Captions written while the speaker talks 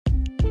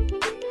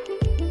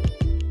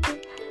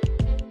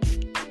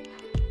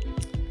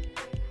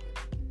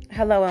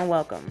Hello and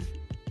welcome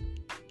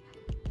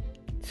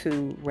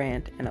to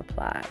Rant and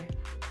Apply.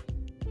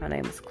 My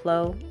name is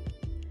Chloe,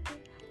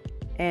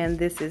 and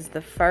this is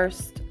the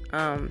first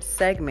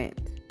segment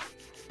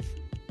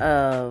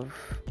of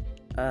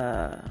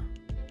a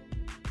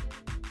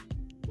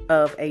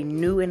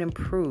new and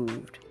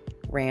improved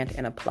Rant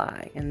and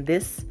Apply. In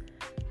this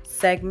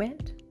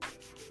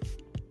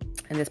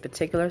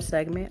particular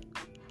segment,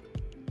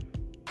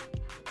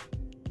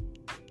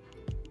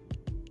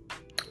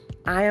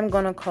 I am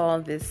going to call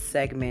this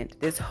segment,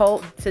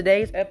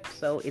 today's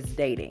episode is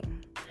dating.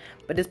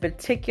 But this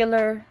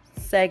particular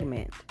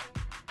segment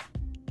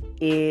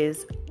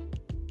is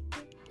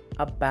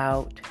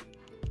about,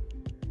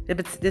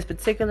 this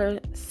particular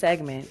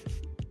segment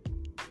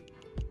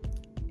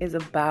is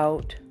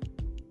about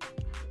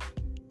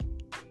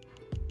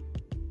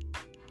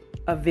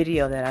a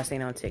video that I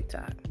seen on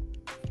TikTok.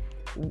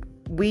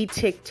 We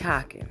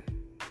TikToking.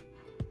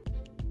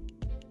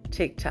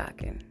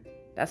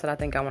 That's what I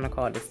think I want to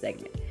call this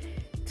segment.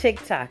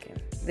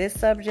 TikToking. This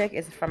subject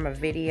is from a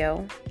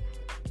video.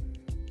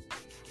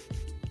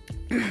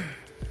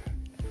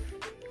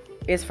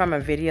 It's from a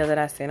video that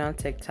I seen on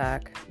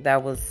TikTok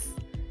that was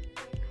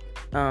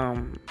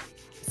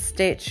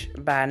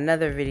stitched by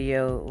another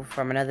video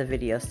from another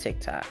video's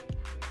TikTok.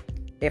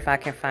 If I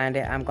can find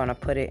it, I'm going to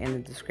put it in the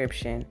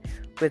description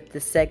with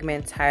the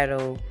segment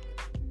titled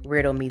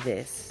Riddle Me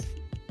This.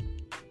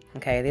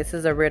 Okay, this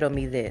is a Riddle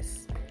Me This.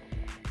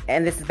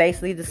 And this is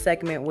basically the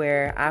segment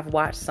where I've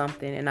watched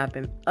something and I've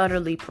been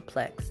utterly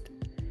perplexed.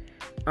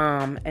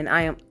 And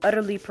I am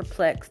utterly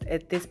perplexed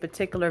at this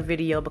particular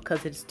video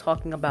because it's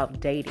talking about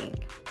dating.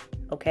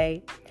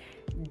 Okay?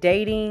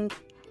 Dating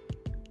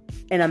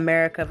in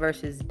America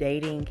versus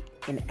dating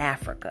in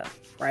Africa,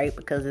 right?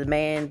 Because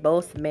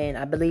both men,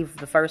 I believe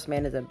the first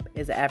man is an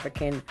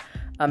African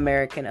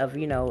American of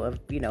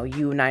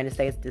United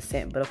States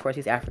descent, but of course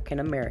he's African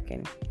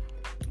American.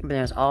 But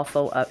there's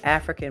also an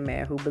African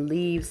man who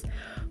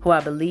I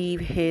believe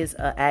his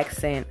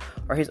accent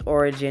or his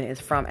origin is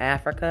from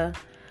Africa,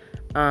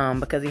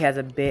 because he has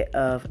a bit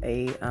of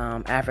a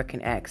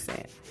African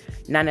accent.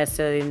 Not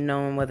necessarily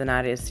knowing whether or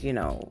not it's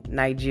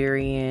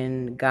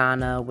Nigerian,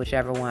 Ghana,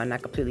 whichever one.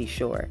 Not completely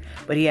sure,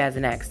 but he has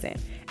an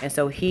accent, and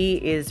so he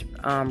is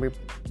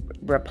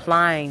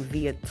replying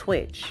via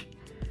Twitch,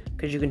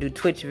 because you can do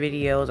Twitch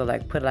videos or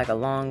put a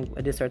long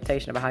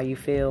dissertation about how you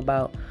feel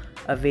about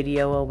a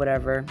video or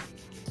whatever.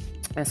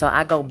 And so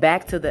I go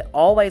back to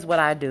always what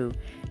I do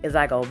is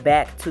I go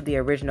back to the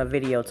original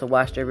video to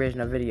watch the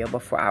original video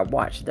before I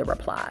watch the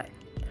reply.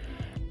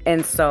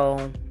 And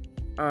so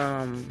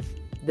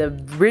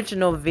the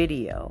original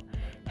video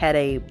had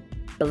a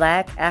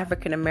black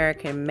African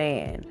American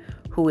man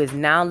who is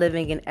now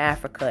living in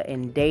Africa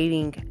and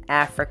dating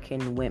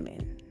African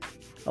women.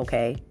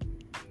 Okay?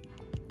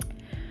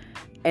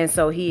 And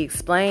so he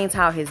explains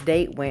how his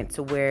date went,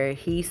 to where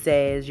he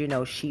says,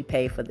 she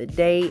paid for the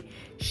date.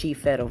 She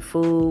fed him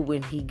food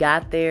when he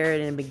got there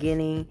in the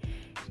beginning.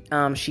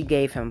 She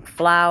gave him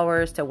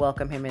flowers to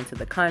welcome him into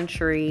the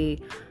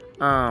country.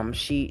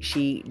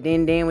 She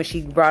then when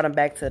she brought him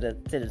back to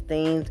the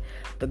things,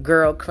 the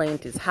girl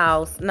cleaned his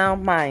house. Now,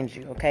 mind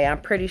you, okay,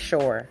 I'm pretty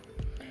sure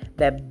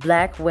that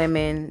black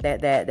women, that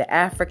the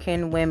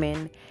African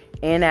women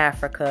in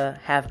Africa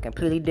have a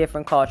completely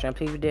different culture, a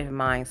completely different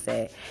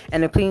mindset,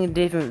 and a completely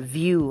different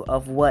view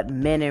of what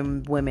men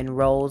and women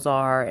roles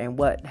are and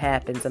what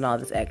happens and all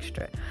this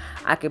extra.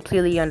 I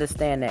completely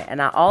understand that.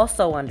 And I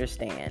also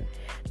understand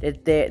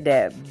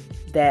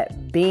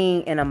that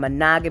being in a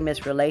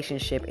monogamous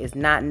relationship is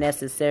not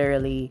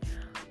necessarily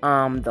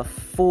the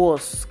full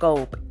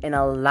scope in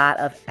a lot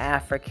of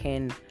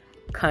African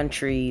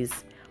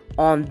countries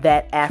on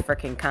that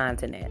African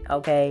continent,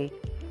 okay?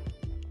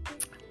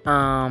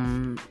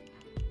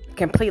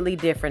 Completely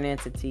different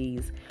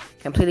entities,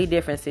 completely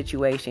different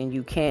situation.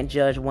 You can't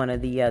judge one or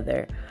the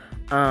other,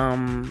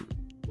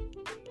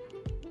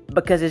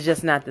 because it's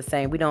just not the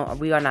same.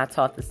 We are not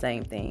taught the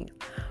same thing.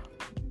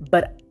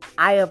 But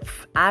I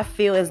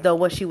feel as though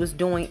what she was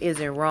doing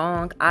isn't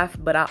wrong.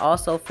 But I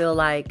also feel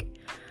like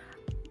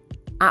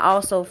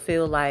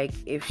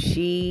if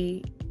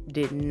she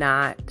did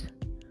not,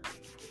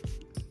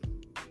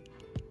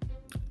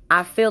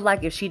 I feel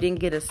like if she didn't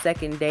get a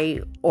second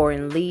date, or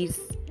at least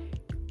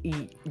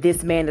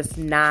this man is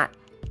not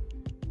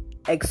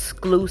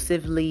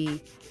exclusively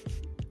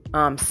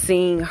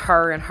seeing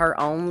her and her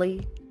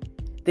only,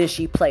 then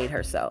she played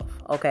herself,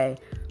 okay?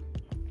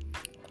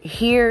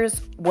 Here's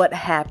what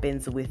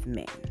happens with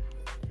men.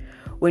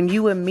 When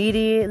you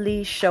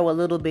immediately show a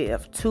little bit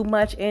of too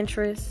much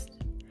interest,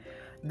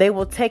 they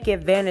will take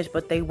advantage,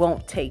 but they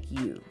won't take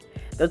you.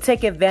 They'll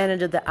take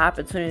advantage of the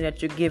opportunity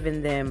that you're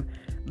giving them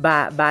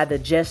by the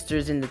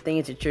gestures and the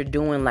things that you're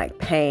doing, like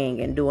paying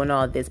and doing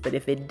all this. But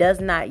if it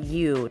does not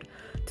yield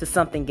to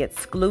something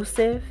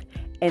exclusive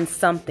and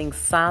something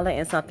solid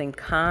and something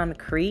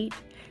concrete,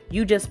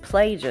 you just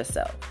played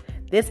yourself.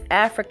 This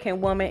African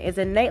woman is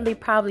innately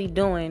probably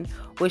doing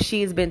what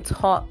she has been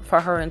taught for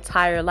her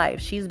entire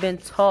life. She's been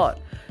taught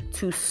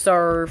to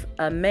serve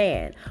a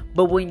man.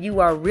 But when you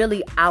are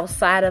really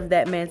outside of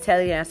that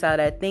mentality, outside of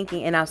that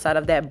thinking, and outside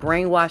of that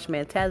brainwashed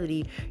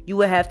mentality, you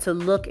would have to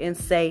look and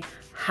say,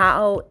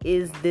 how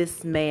is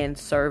this man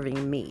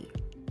serving me?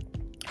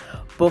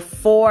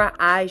 Before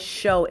I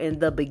show in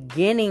the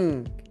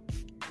beginning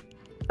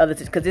of the,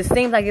 because it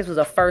seems like this was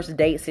a first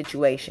date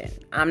situation.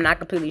 I'm not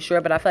completely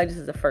sure, but I feel like this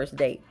is a first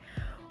date.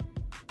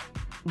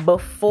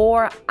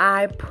 Before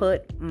I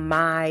put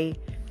my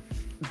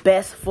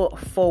best foot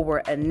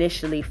forward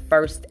initially,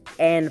 first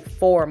and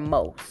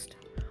foremost,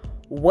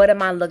 what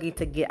am I looking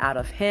to get out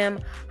of him?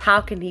 How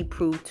can he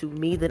prove to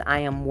me that I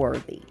am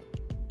worthy?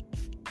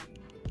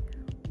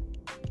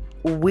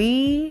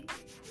 We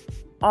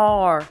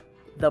are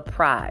the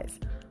prize.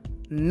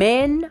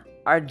 Men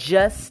are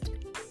just,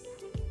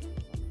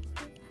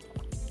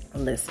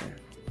 listen,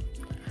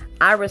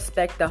 I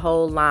respect the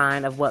whole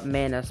line of what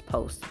men are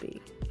supposed to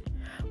be.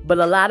 But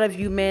a lot of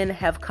you men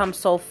have come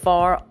so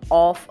far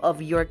off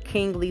of your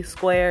kingly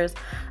squares.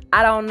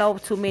 I don't know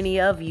too many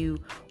of you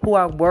who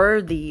are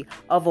worthy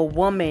of a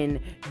woman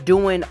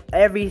doing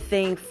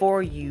everything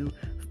for you.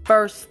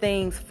 First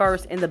things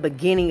first in the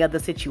beginning of the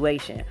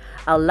situation.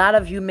 A lot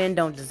of you men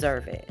don't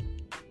deserve it.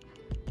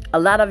 A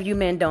lot of you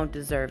men don't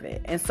deserve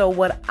it. And so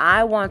what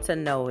I want to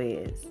know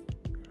is,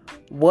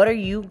 what are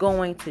you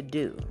going to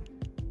do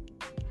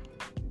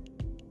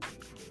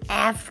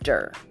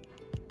after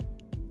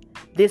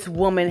this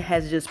woman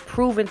has just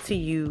proven to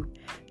you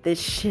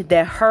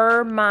that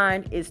her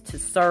mind is to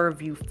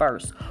serve you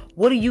first?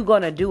 What are you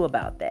going to do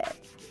about that?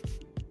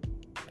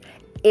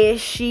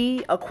 Is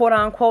she a quote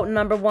unquote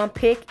number one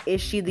pick?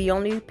 Is she the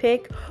only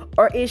pick?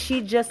 Or is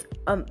she just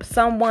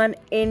someone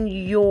in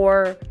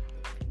your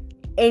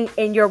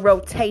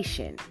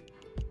rotation?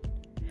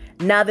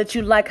 Now that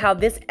you like how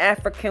this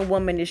African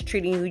woman is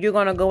treating you, you're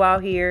going to go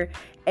out here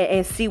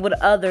and see what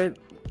other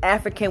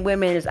African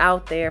women is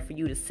out there for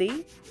you to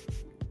see?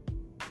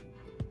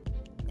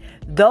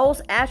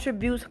 Those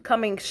attributes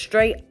coming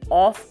straight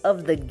off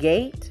of the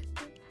gate,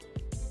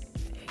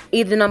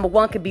 either number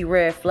one could be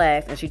red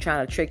flags and she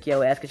trying to trick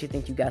your ass because she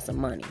thinks you got some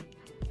money.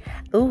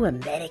 Ooh,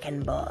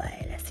 American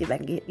boy. Let's see if I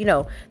can get,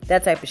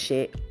 that type of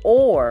shit.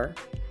 Or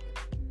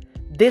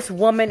this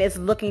woman is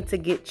looking to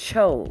get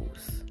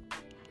chose.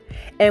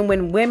 And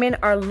when women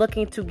are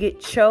looking to get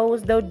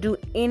chose, they'll do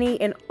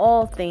any and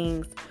all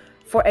things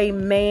for a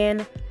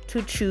man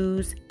to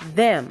choose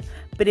them.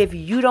 But if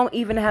you don't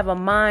even have a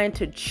mind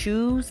to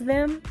choose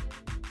them,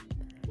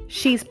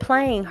 she's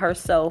playing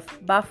herself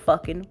by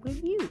fucking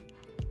with you.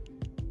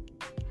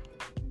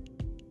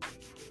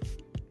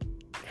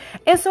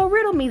 And so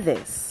riddle me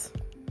this.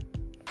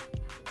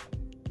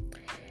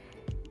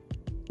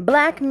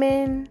 Black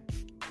men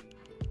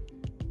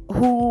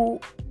who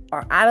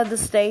are out of the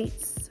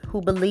States,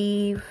 who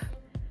believe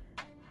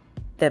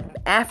that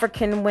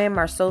African women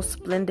are so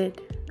splendid,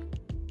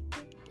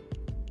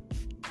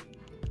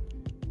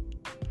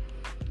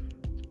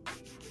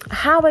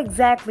 how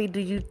exactly do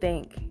you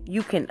think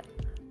you can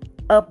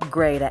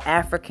upgrade an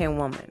African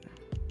woman?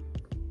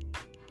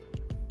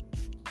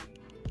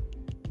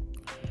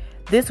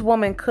 This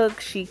woman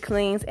cooks, she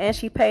cleans, and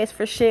she pays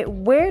for shit.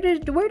 Where do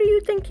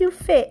you think you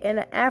fit in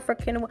an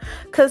African?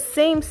 Because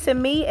seems to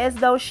me as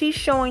though she's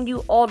showing you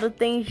all the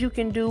things you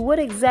can do. What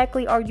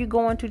exactly are you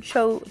going to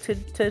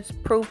to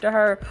prove to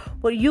her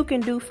what you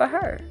can do for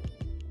her?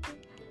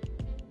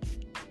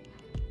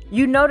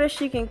 You know that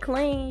she can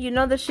clean. You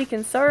know that she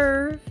can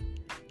serve.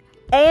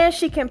 And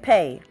she can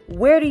pay.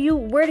 Where do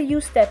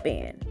you step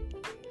in?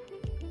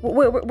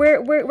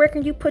 Where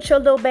can you put your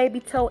little baby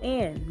toe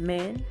in,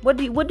 man?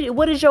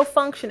 What is your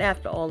function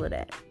after all of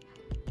that?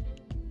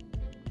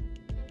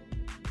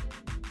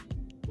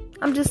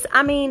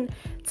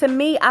 To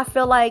me, I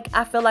feel like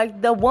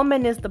the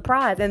woman is the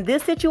prize. In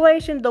this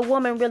situation, the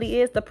woman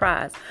really is the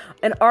prize.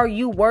 And are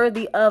you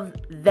worthy of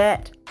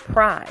that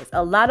prize?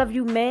 A lot of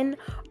you men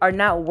are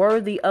not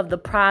worthy of the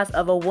prize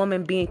of a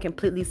woman being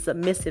completely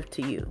submissive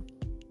to you.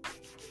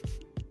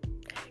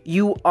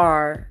 You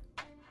are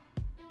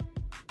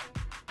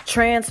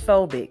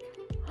transphobic,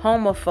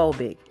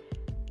 homophobic,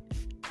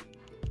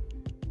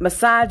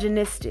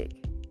 misogynistic.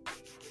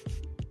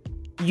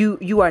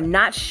 You are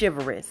not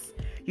chivalrous.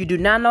 You do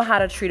not know how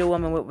to treat a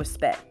woman with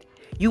respect.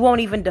 You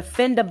won't even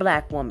defend a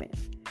black woman.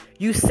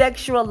 You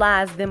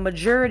sexualize the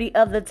majority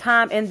of the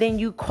time and then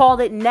you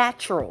call it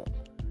natural.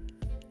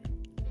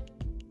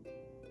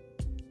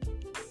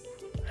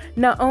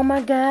 Now, oh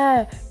my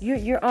God,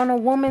 you're on a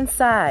woman's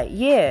side.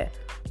 Yeah.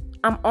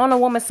 I'm on a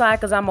woman's side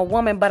because I'm a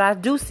woman, but I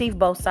do see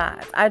both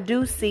sides. I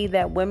do see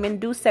that women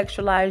do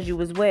sexualize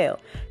you as well.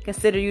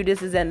 Consider you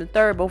this is in the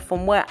third, but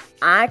from what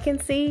I can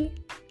see,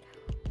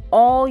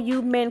 all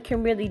you men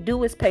can really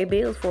do is pay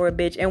bills for a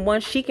bitch. And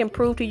once she can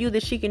prove to you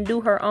that she can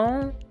do her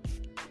own,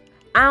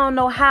 I don't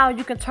know how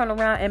you can turn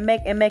around and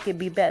make it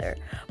be better.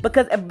 But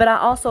I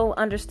also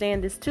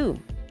understand this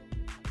too.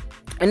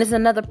 And this is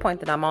another point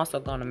that I'm also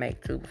going to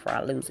make too before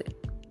I lose it.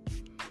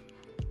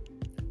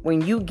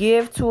 When you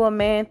give to a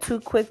man too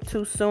quick,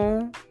 too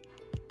soon,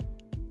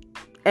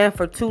 and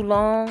for too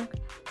long,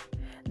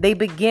 They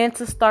begin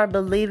to start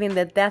believing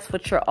that that's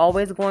what you're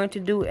always going to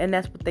do, and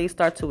that's what they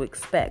start to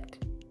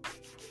expect.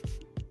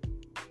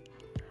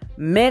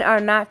 Men are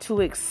not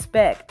to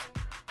expect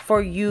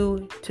for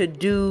you to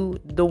do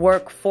the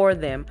work for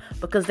them,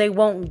 because they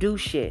won't do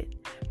shit.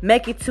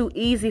 Make it too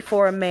easy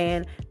for a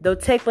man. They'll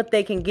take what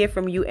they can get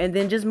from you and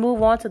then just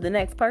move on to the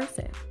next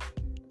person.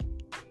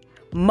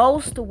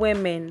 Most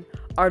women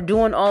are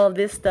doing all of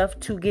this stuff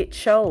to get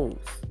chose.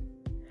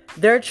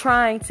 They're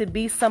trying to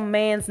be some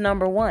man's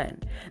number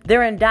one.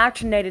 They're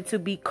indoctrinated to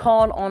be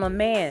called on a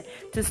man.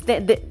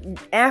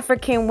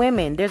 African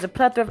women, there's a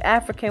plethora of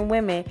African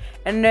women,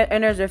 and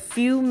there's a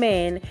few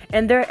men,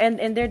 and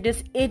they're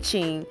just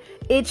itching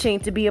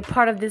to be a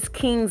part of this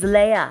king's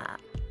lair.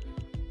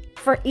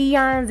 For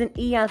eons and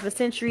eons, for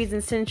centuries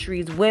and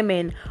centuries,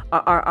 women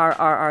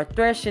are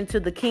threshing to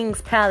the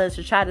king's palace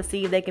to try to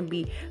see if they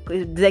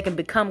can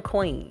become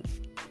queen.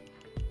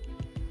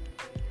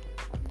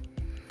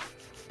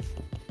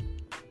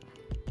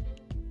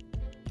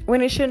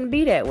 When it shouldn't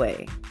be that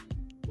way.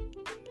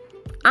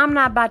 I'm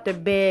not about to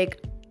beg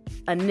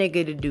a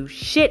nigga to do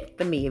shit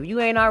for me. If you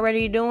ain't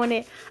already doing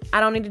it, I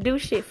don't need to do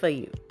shit for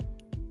you.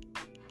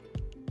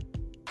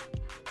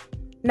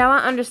 Now, I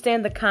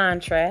understand the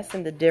contrast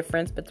and the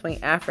difference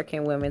between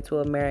African women to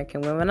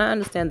American women. I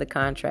understand the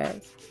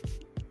contrast.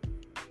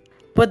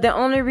 But the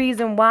only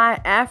reason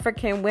why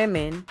African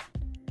women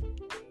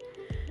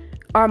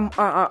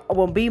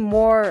will be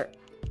more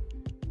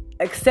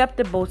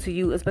acceptable to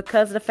you is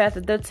because of the fact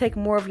that they'll take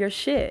more of your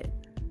shit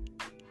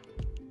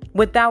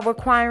without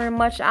requiring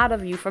much out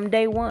of you from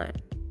day one.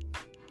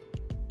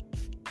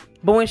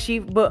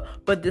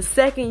 But the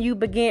second you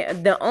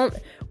begin,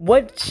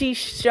 what she's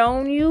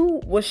shown you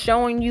was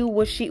showing you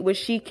what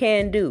she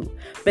can do.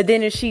 But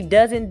then if she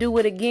doesn't do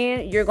it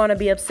again, you're gonna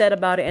be upset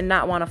about it and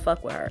not want to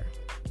fuck with her.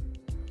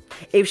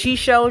 If she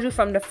shows you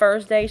from the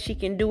first day she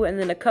can do it, and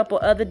then a couple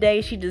other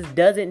days she just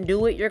doesn't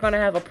do it, you're gonna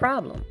have a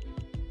problem.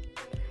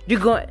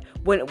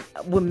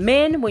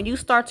 When you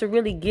start to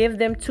really give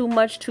them too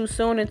much too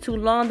soon and too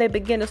long, they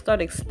begin to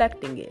start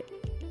expecting it.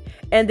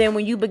 And then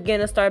when you begin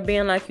to start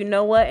being like, you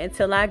know what,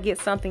 until I get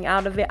something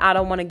out of it, I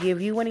don't want to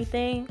give you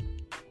anything,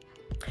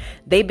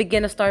 they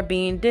begin to start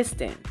being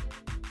distant.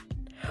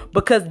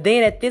 Because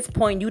then at this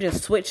point, you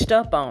just switched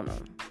up on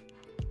them.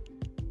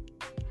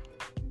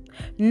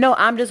 No,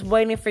 I'm just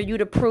waiting for you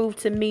to prove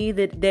to me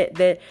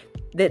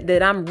that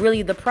I'm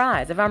really the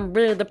prize. If I'm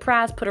really the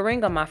prize, put a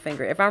ring on my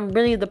finger. If I'm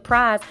really the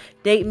prize,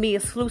 date me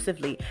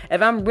exclusively. If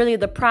I'm really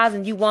the prize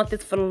and you want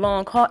this for the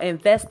long haul,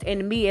 invest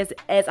in me as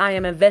I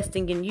am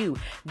investing in you.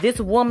 This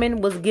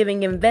woman was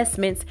giving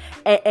investments,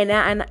 and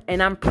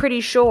I'm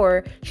pretty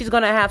sure she's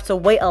going to have to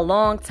wait a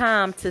long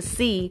time to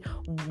see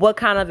what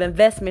kind of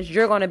investments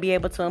you're going to be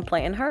able to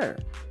implant in her.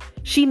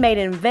 She made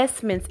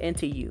investments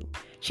into you.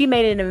 She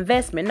made an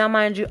investment. Now,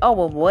 mind you,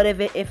 what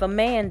if a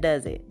man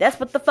does it? That's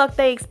what the fuck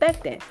they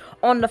expecting.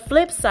 On the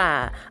flip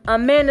side, a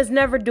man is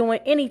never doing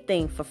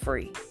anything for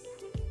free.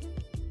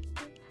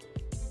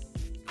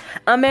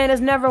 A man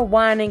is never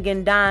whining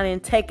and dining,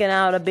 taking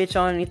out a bitch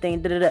on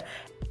anything.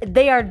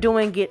 They are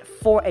doing it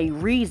for a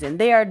reason.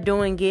 They are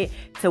doing it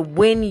to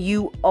win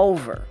you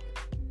over.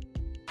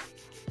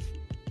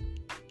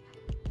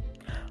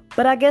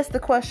 But I guess the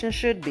question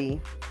should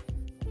be,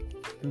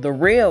 the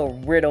real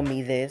riddle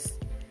me this,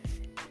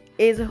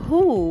 is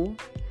who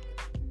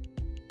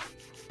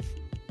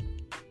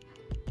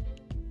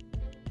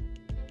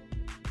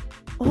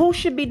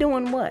should be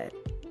doing what?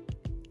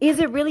 Is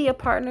it really a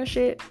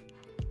partnership?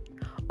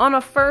 On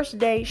a first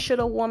date, should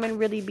a woman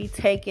really be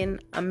taking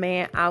a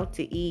man out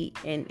to eat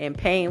and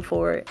paying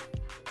for it?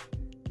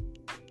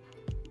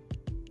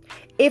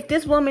 If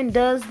this woman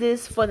does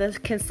this for the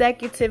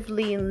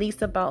consecutively at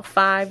least about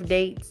 5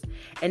 dates,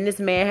 and this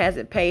man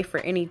hasn't paid for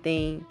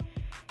anything,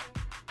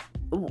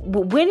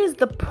 when is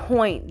the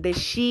point that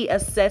she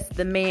assesses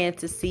the man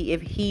to see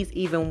if he's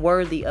even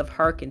worthy of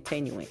her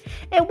continuing?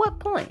 At what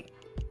point?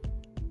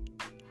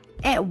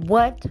 At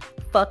what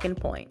fucking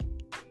point?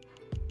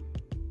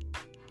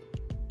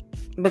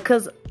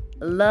 Because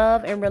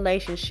love and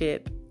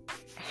relationship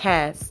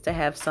has to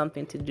have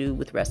something to do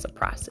with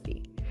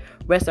reciprocity.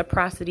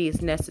 Reciprocity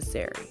is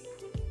necessary.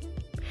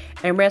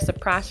 And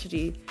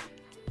reciprocity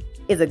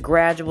is a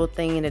gradual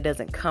thing, and it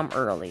doesn't come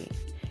early.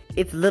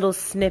 It's little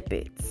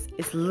snippets.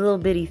 It's little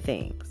bitty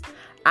things.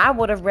 I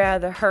would have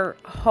rather her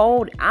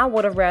hold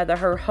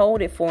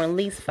it for at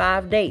least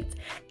 5 dates,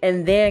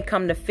 and then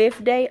come the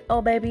 5th date.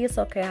 Oh, baby, it's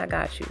okay. I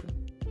got you.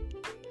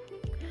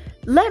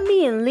 Let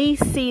me at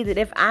least see that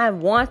if I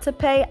want to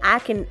pay, I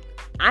can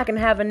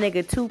have a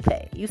nigga to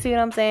pay. You see what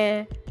I'm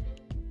saying?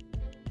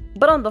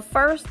 But on the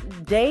first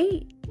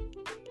date,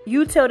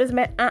 you tell this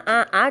man,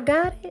 I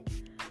got it.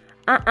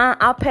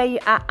 I'll pay you.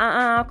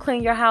 I'll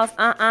clean your house.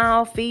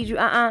 I'll feed you.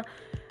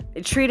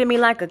 Treated me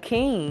like a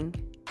king.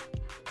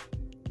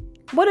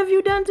 What have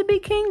you done to be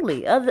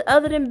kingly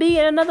other than be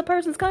in another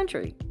person's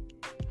country?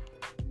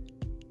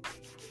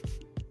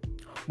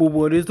 But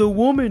what is a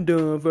woman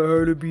done for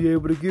her to be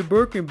able to get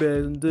Birkin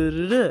bags and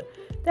da-da-da?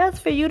 That's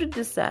for you to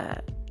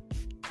decide.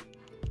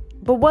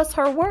 But what's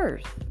her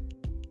worth?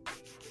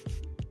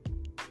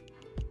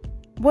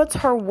 What's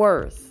her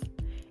worth?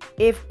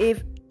 If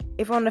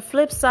on the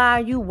flip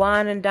side you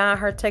wine and dine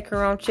her, take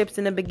her own chips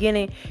in the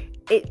beginning,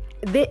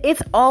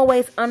 it's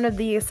always under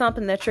the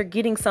assumption that you're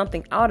getting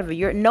something out of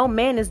it. No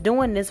man is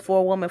doing this for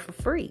a woman for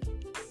free.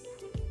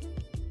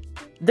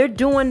 They're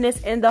doing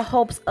this in the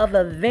hopes of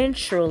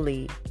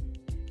eventually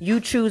you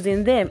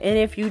choosing them. And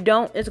if you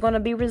don't, it's going to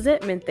be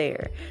resentment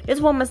there.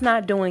 This woman's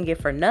not doing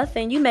it for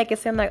nothing. You make it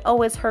seem like,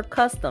 oh, it's her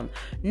custom.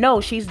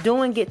 No, she's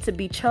doing it to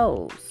be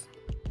chose.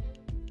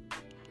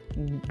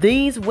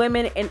 These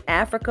women in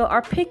Africa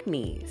are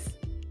pick-me's.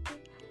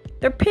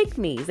 They're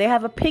pick-me's. They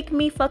have a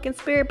pick-me fucking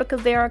spirit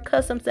because they are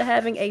accustomed to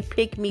having a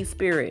pick-me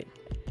spirit.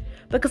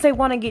 Because they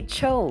want to get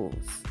chose.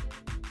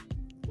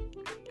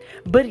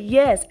 But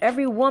yes,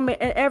 every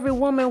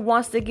woman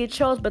wants to get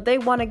chose, but they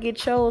want to get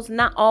chose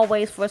not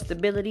always for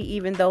stability,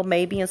 even though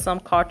maybe in some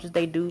cultures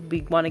they do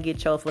want to get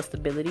chose for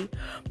stability.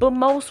 But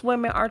most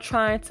women are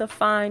trying to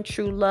find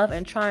true love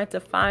and trying to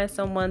find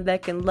someone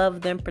that can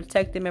love them,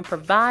 protect them, and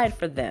provide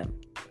for them.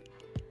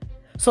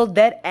 So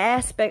that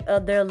aspect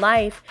of their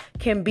life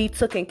can be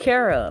taken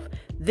care of.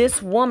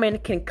 This woman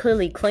can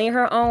clearly clean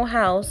her own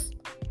house,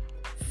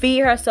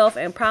 feed herself,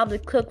 and probably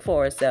cook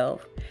for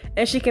herself,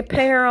 and she can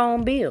pay her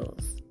own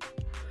bills.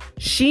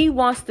 She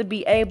wants to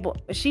be able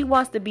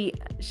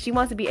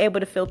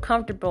to feel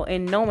comfortable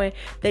in knowing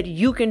that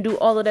you can do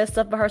all of that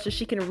stuff for her so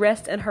she can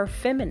rest in her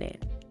feminine.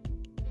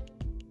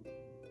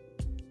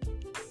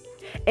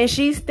 And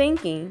she's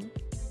thinking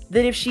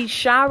that if she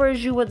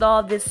showers you with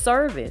all this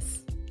service,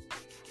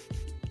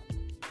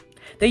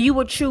 that you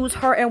would choose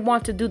her and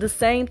want to do the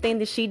same thing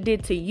that she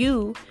did to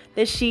you,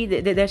 that she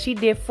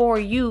did for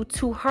you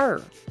to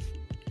her.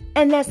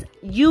 And that's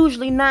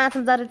usually 9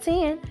 times out of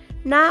 10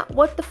 not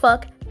what the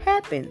fuck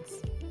happens.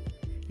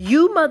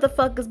 You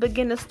motherfuckers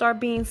begin to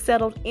start being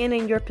settled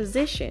in your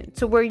position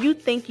to where you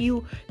think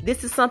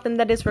this is something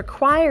that is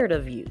required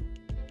of you.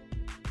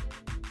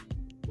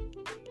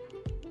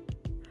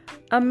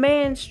 A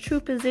man's true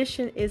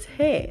position is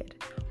head.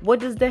 What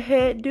does the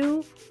head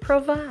do?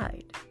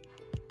 Provide.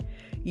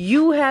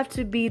 You have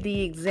to be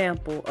the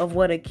example of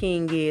what a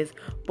king is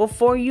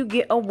before you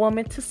get a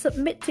woman to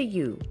submit to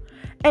you.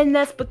 And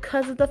that's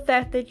because of the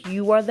fact that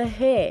you are the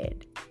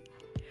head.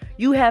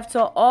 You have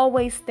to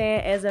always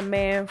stand as a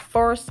man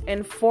first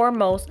and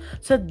foremost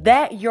so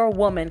that your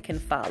woman can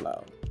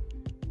follow.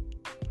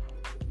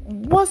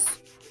 What's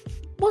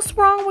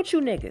wrong with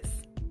you niggas?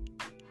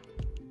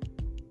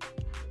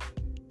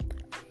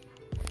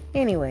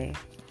 Anyway,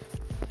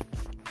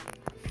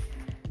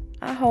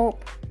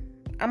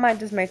 I might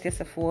just make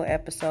this a full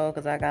episode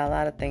because I got a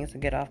lot of things to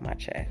get off my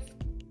chest.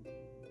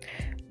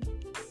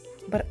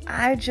 But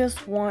I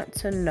just want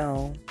to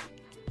know,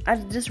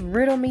 just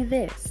riddle me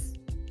this.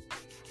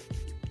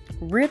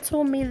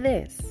 Riddle me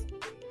this.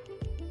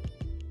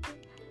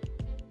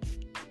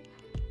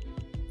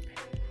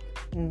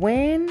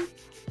 When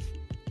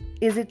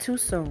is it too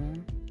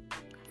soon?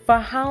 For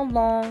how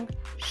long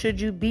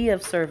should you be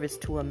of service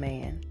to a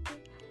man?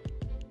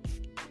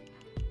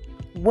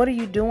 What are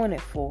you doing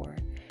it for?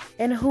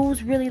 And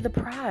who's really the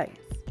prize?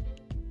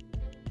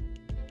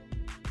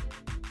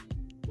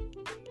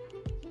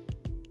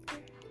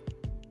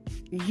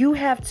 You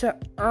have to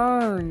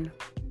earn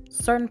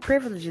certain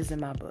privileges in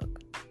my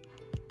book.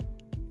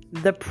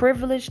 The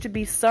privilege to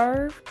be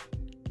served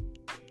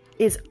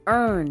is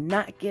earned,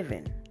 not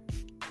given.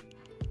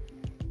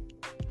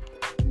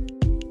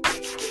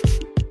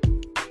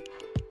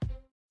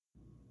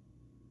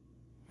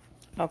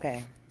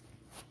 Okay.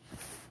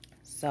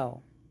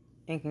 So,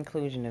 in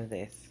conclusion of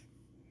this,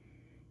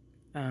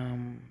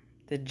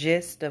 the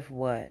gist of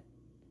what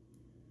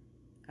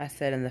I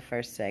said in the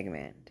first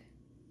segment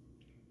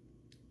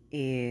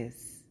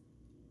is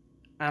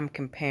I'm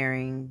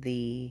comparing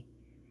the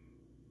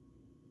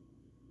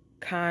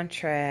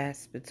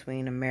contrast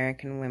between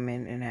American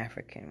women and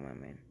African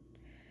women.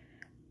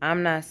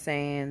 I'm not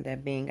saying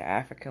that being an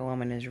African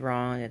woman is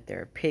wrong, that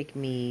they're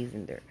pick-me's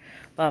and they're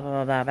blah, blah,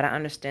 blah, blah, but I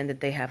understand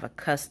that they have a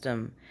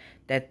custom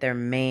that their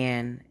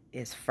man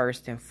is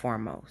first and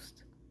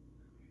foremost.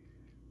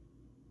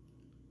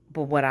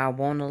 But what I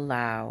won't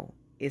allow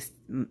is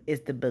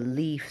the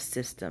belief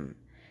system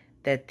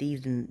that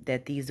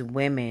these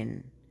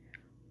women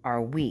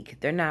are weak.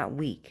 They're not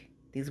weak.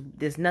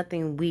 There's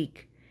nothing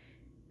weak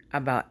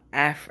about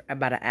an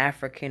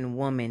African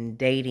woman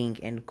dating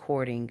and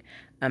courting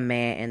a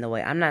man in the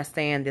way. I'm not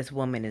saying this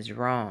woman is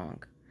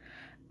wrong.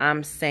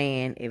 I'm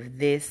saying if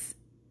this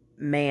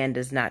man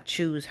does not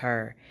choose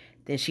her,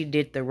 then she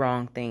did the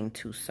wrong thing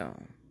too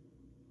soon.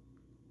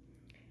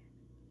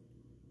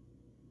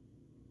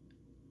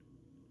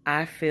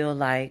 I feel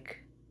like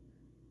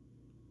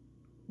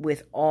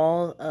with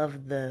all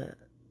of the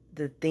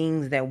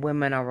things that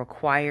women are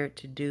required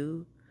to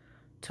do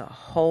to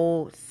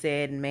hold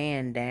said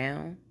man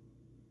down,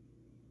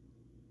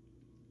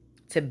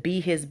 to be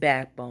his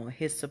backbone,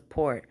 his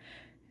support,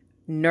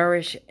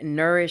 nourish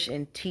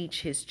and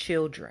teach his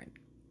children,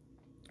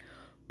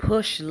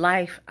 push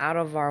life out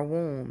of our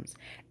wombs,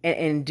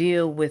 and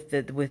deal with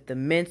the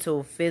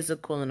mental,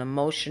 physical, and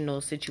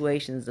emotional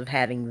situations of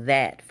having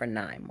that for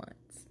 9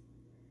 months.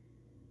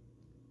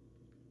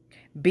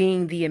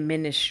 being the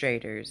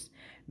administrators,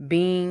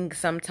 being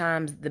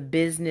sometimes the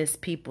business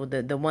people,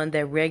 the one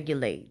that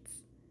regulates,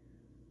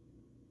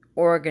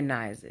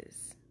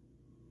 organizes,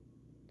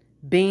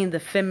 being the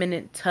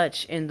feminine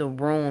touch in the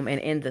room and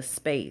in the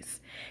space.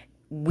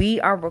 We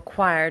are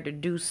required to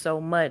do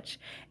so much,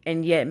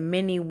 and yet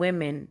many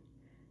women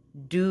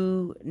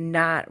do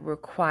not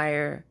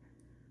require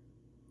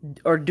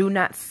or do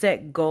not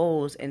set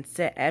goals and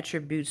set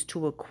attributes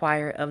to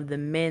acquire of the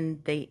men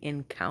they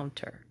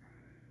encounter.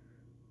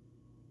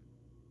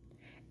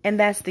 And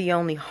that's the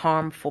only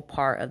harmful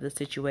part of the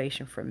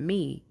situation for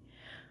me,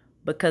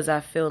 because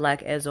I feel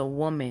like as a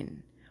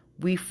woman,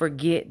 we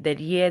forget that,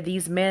 yeah,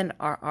 these men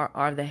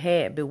are the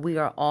head, but we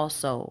are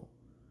also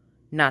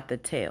not the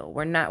tail.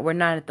 We're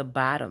not at the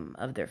bottom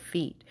of their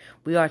feet.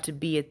 We are to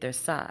be at their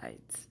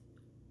sides,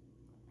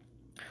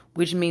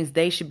 which means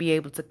they should be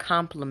able to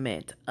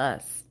complement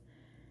us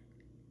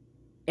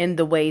in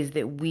the ways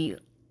that we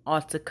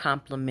ought to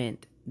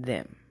complement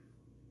them.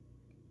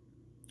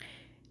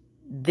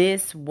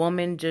 This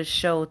woman just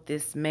showed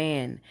this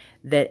man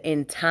that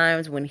in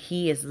times when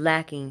he is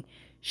lacking,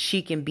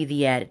 she can be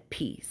the added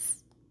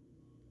piece.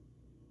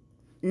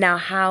 Now,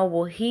 how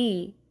will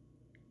he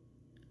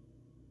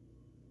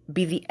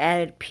be the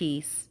added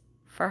piece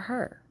for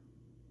her?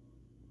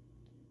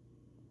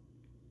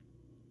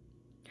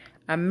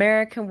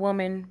 American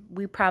woman,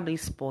 we probably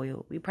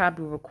spoiled. We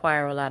probably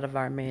require a lot of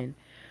our men.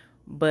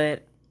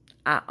 But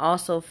I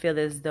also feel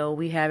as though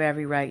we have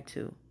every right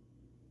to.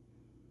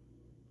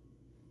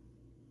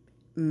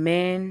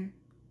 Men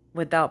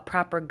without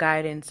proper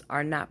guidance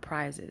are not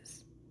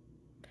prizes.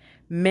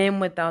 Men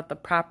without the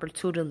proper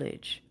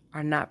tutelage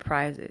are not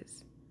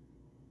prizes.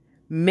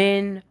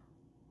 Men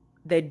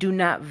that do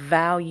not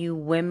value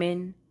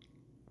women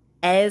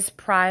as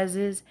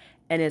prizes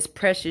and as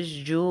precious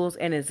jewels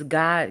and as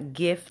God's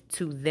gift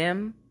to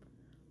them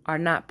are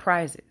not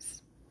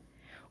prizes.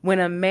 When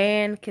a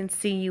man can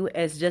see you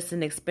as just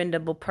an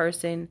expendable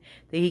person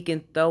that he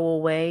can throw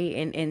away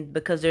and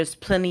because there's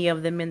plenty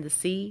of them in the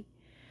sea,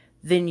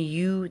 then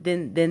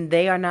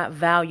they are not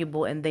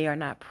valuable and they are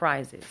not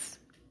prizes.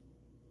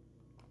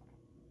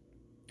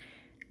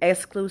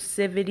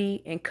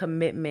 Exclusivity and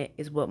commitment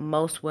is what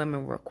most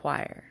women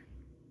require.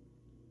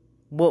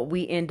 What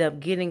we end up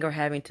getting or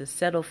having to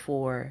settle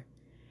for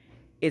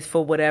is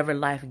for whatever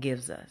life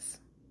gives us.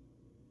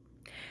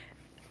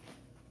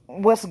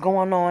 What's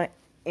going on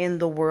in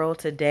the world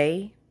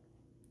today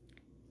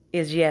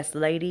is, yes,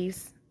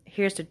 ladies,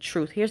 here's the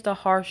truth. Here's the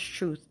harsh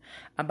truth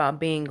about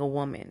being a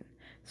woman,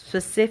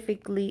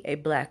 specifically a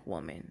black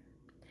woman.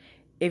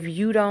 If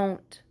you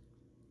don't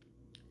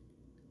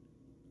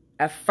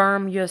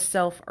affirm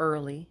yourself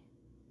early,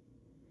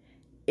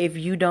 if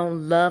you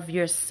don't love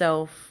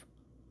yourself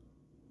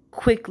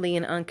quickly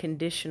and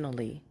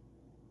unconditionally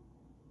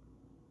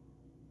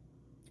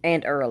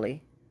and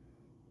early,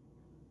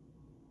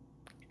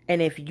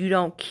 and if you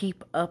don't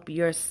keep up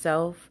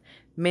yourself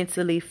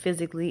mentally,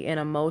 physically, and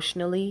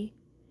emotionally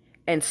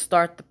and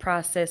start the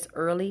process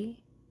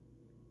early,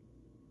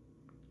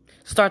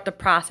 start the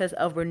process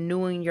of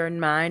renewing your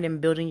mind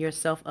and building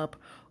yourself up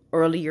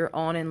earlier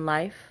on in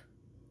life,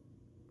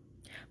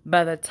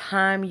 by the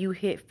time you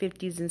hit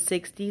 50s and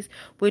 60s,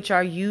 which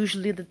are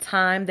usually the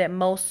time that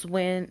most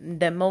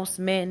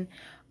men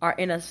are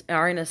in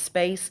a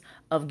space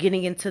of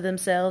getting into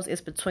themselves, is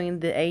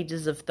between the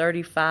ages of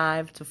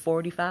 35 to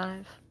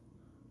 45.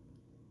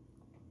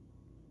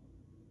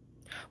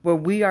 Where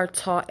we are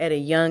taught at a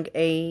young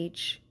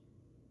age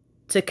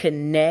to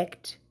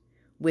connect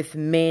with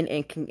men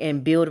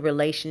and build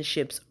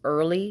relationships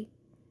early.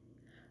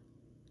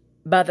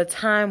 By the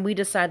time we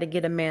decide to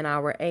get a man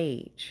our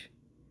age,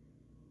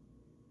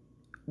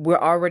 we're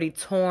already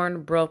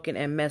torn, broken,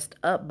 and messed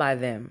up by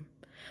them.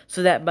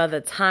 So that by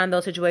the time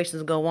those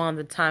situations go on,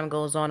 the time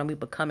goes on and we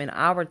become in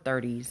our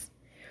 30s,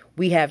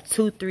 we have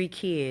 2-3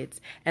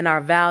 kids and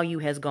our value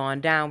has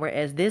gone down.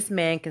 Whereas this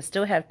man can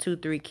still have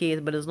 2-3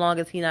 kids, but as long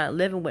as he's not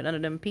living with none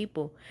of them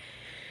people,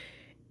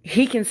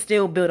 he can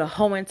still build a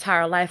whole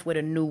entire life with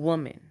a new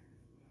woman.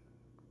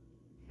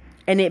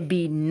 And it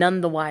be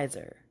none the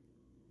wiser.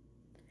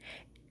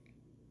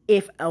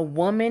 If a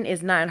woman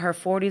is not in her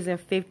 40s and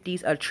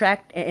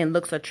 50s and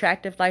looks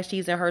attractive like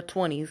she's in her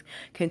 20s,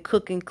 can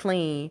cook and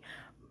clean,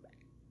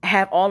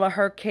 have all of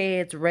her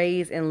kids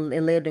raised and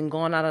lived and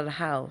gone out of the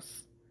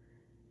house,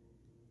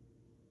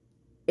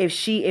 if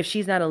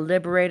she's not a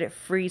liberated,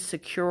 free,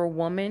 secure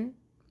woman,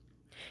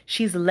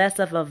 she's less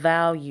of a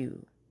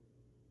value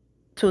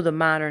to the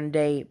modern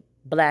day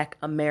black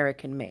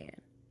American man.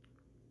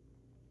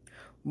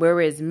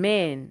 Whereas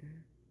men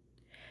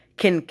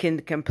can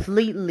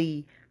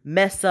completely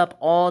mess up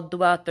all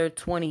throughout their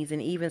 20s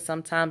and even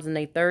sometimes in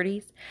their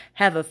 30s,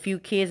 have a few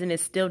kids and it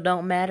still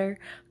don't matter.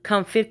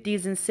 Come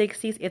 50s and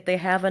 60s, if they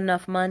have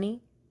enough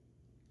money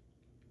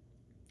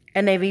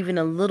and they've even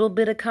a little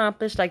bit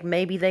accomplished, like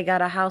maybe they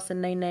got a house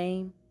in their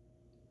name,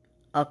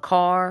 a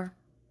car,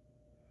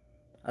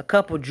 a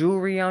couple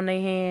jewelry on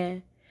their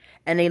hand,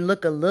 and they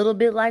look a little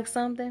bit like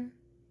something,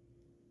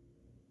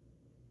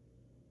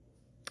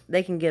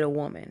 they can get a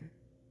woman.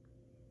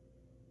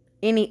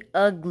 Any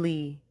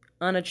ugly,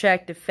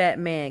 unattractive fat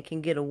man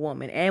can get a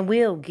woman, and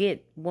will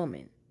get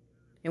woman,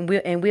 and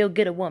we'll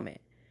get a woman.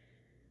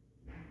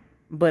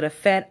 But a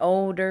fat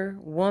older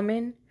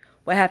woman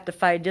will have to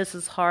fight just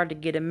as hard to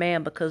get a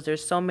man, because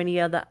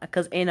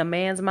because in a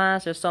man's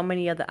mind there's so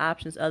many other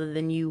options other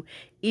than you,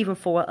 even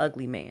for an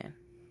ugly man.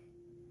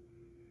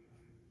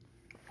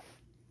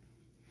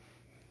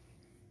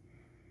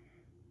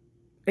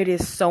 It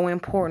is so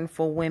important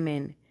for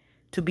women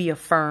to be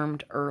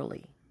affirmed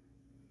early.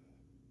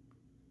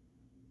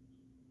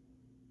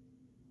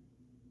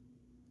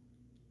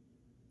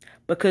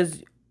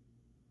 Because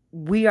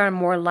we are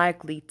more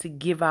likely to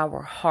give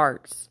our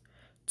hearts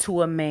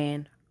to a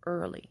man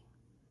early.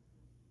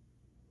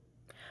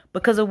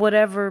 Because of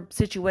whatever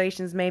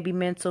situations, maybe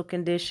mental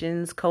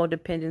conditions,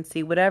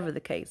 codependency, whatever the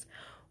case,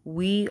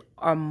 we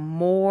are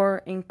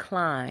more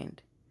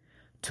inclined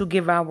to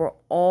give our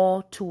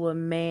all to a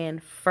man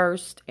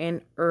first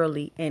and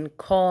early and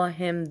call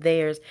him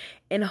theirs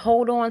and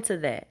hold on to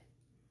that.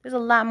 There's a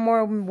lot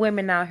more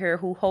women out here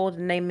who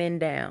holding their men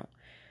down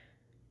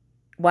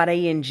while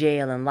they in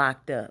jail and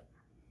locked up.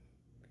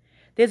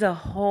 There's a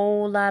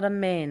whole lot of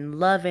men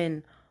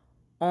loving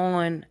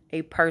on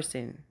a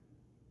person.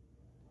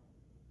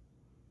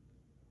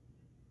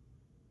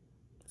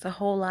 It's a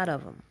whole lot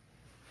of them.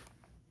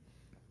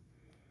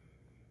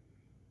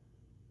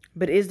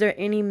 But is there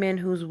any men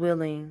who's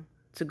willing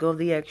to go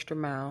the extra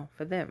mile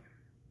for them?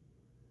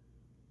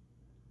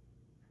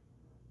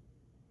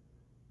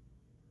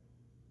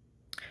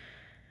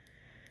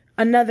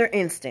 Another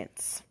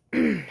instance,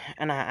 and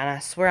I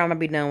swear I'm going to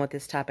be done with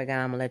this topic and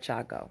I'm going to let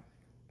y'all go.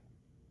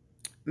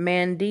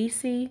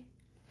 Mandisi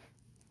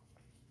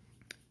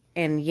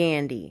and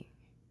Yandy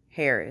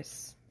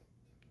Harris,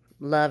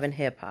 Love and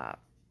Hip Hop,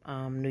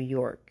 New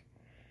York.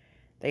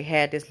 They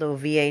had this little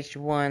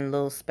VH1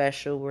 little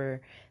special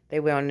where they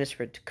went on this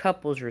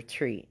couples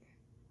retreat.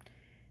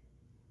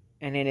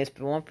 And in this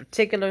one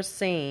particular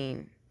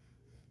scene,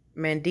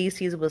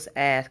 Mandisi was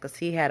asked, because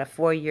he had a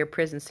 4-year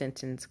prison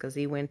sentence because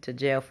he went to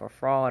jail for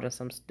fraud or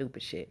some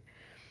stupid shit.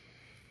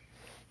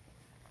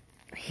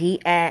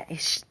 She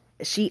asked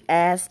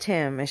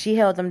him, and she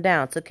held him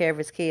down, took care of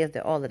his kids,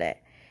 did all of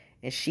that.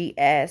 And she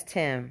asked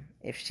him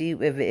if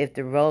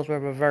the roles were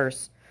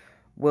reversed,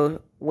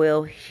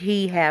 will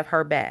he have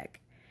her back?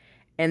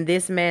 And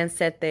this man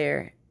sat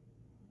there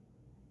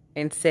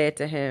and said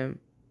to him,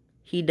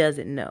 he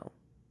doesn't know.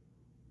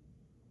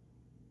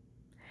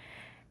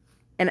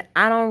 And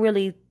I don't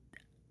really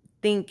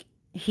think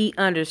he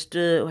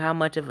understood how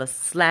much of a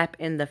slap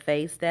in the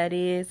face that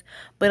is.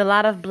 But a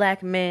lot of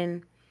black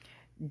men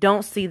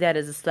don't see that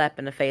as a slap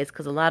in the face,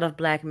 because a lot of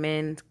black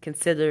men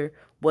consider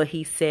what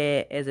he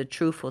said as a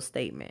truthful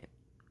statement.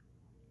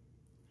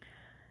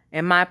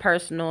 In my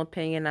personal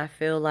opinion, I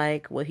feel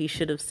like what he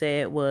should have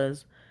said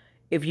was,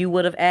 if you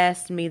would have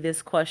asked me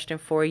this question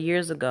 4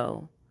 years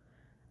ago,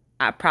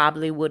 I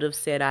probably would have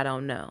said, I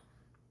don't know.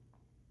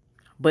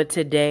 But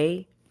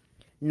today,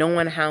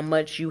 knowing how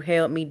much you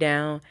held me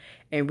down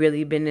and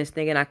really been this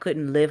thing, and I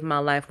couldn't live my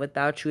life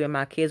without you, and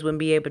my kids wouldn't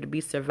be able to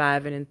be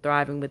surviving and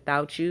thriving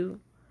without you,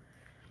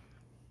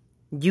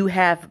 you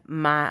have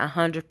my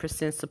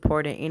 100%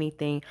 support in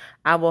anything.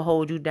 I will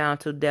hold you down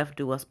till death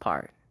do us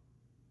part.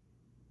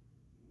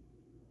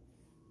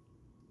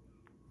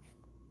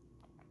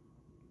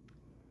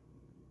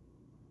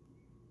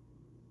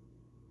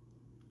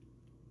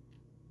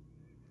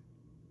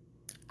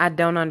 I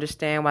don't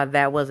understand why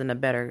that wasn't a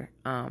better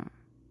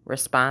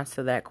response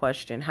to that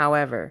question.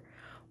 However,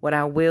 what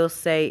I will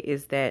say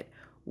is that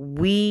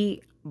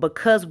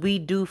because we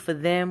do for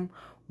them,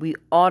 we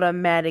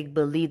automatically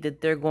believe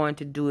that they're going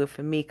to do it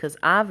for me. Because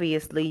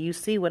obviously, you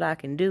see what I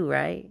can do,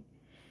 right?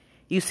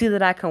 You see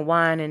that I can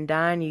wine and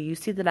dine you. You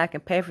see that I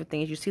can pay for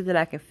things. You see that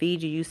I can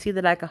feed you. You see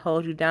that I can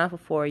hold you down for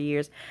 4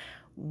 years.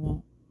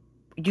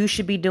 You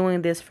should be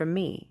doing this for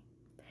me.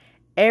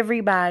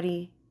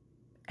 Everybody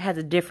has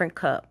a different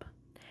cup.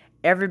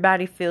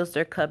 Everybody fills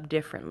their cup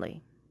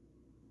differently.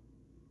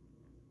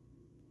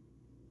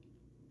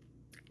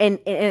 And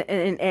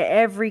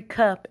every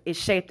cup is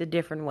shaped a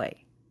different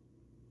way.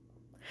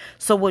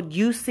 So what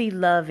you see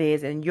love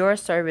is, and your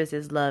service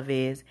is love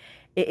is,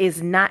 it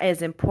is not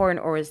as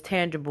important or as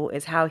tangible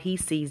as how he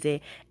sees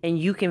it. And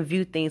you can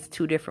view things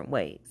 2 different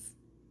ways.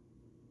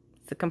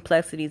 It's the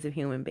complexities of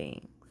human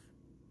beings.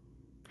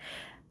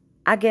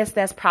 I guess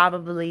that's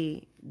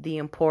probably the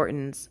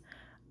importance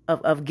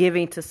of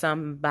giving to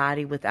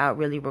somebody without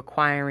really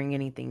requiring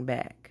anything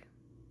back.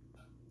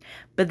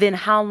 But then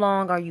how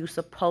long are you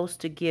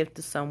supposed to give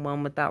to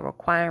someone without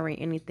requiring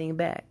anything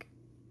back?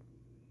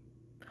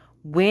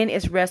 When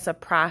is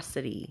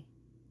reciprocity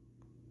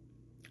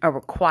a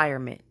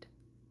requirement?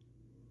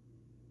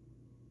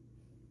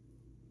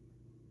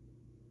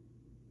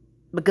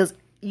 Because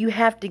you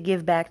have to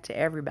give back to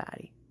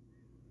everybody.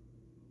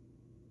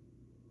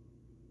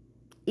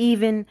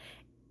 Even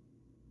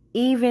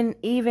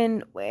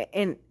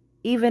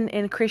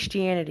in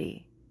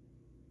Christianity,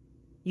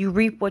 you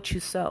reap what you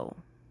sow.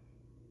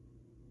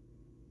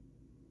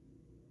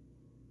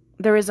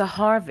 There is a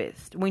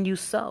harvest when you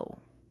sow.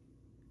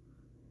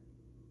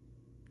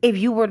 If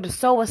you were to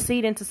sow a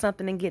seed into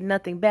something and get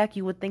nothing back,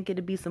 you would think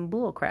it'd be some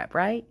bull crap,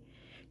 right?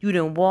 You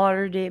done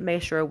watered it,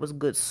 made sure it was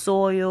good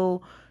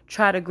soil,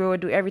 try to grow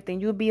it, do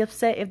everything. You would be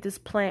upset if this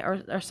plant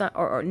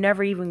or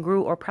never even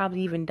grew or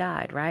probably even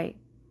died, right?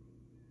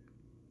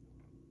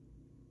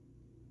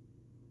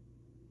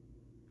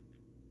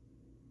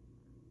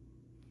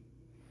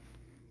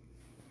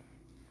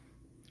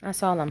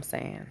 That's all I'm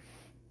saying.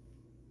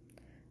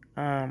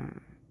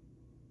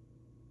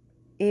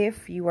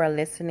 If you are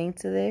listening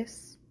to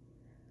this,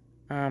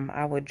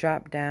 I would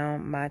drop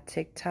down my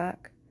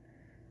TikTok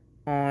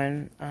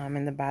on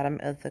in the bottom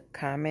of the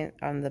comment,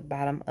 on the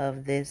bottom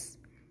of this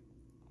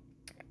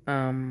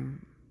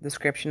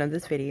description of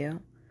this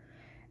video,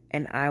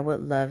 and I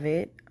would love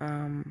it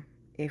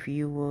if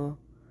you will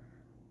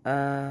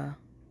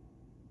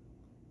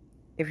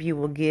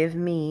give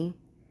me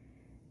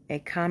a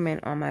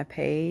comment on my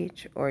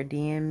page or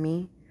DM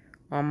me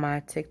on my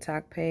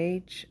TikTok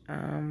page.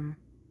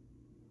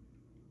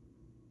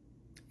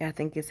 I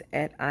think it's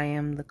at I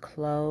am the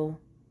Clo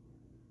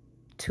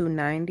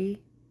 290,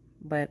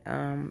 but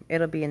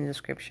it'll be in the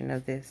description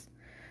of this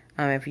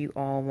if you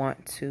all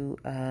want to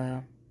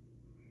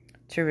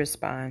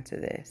respond to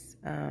this.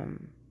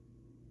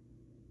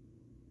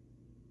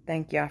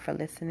 Thank y'all for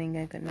listening,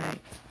 and good night.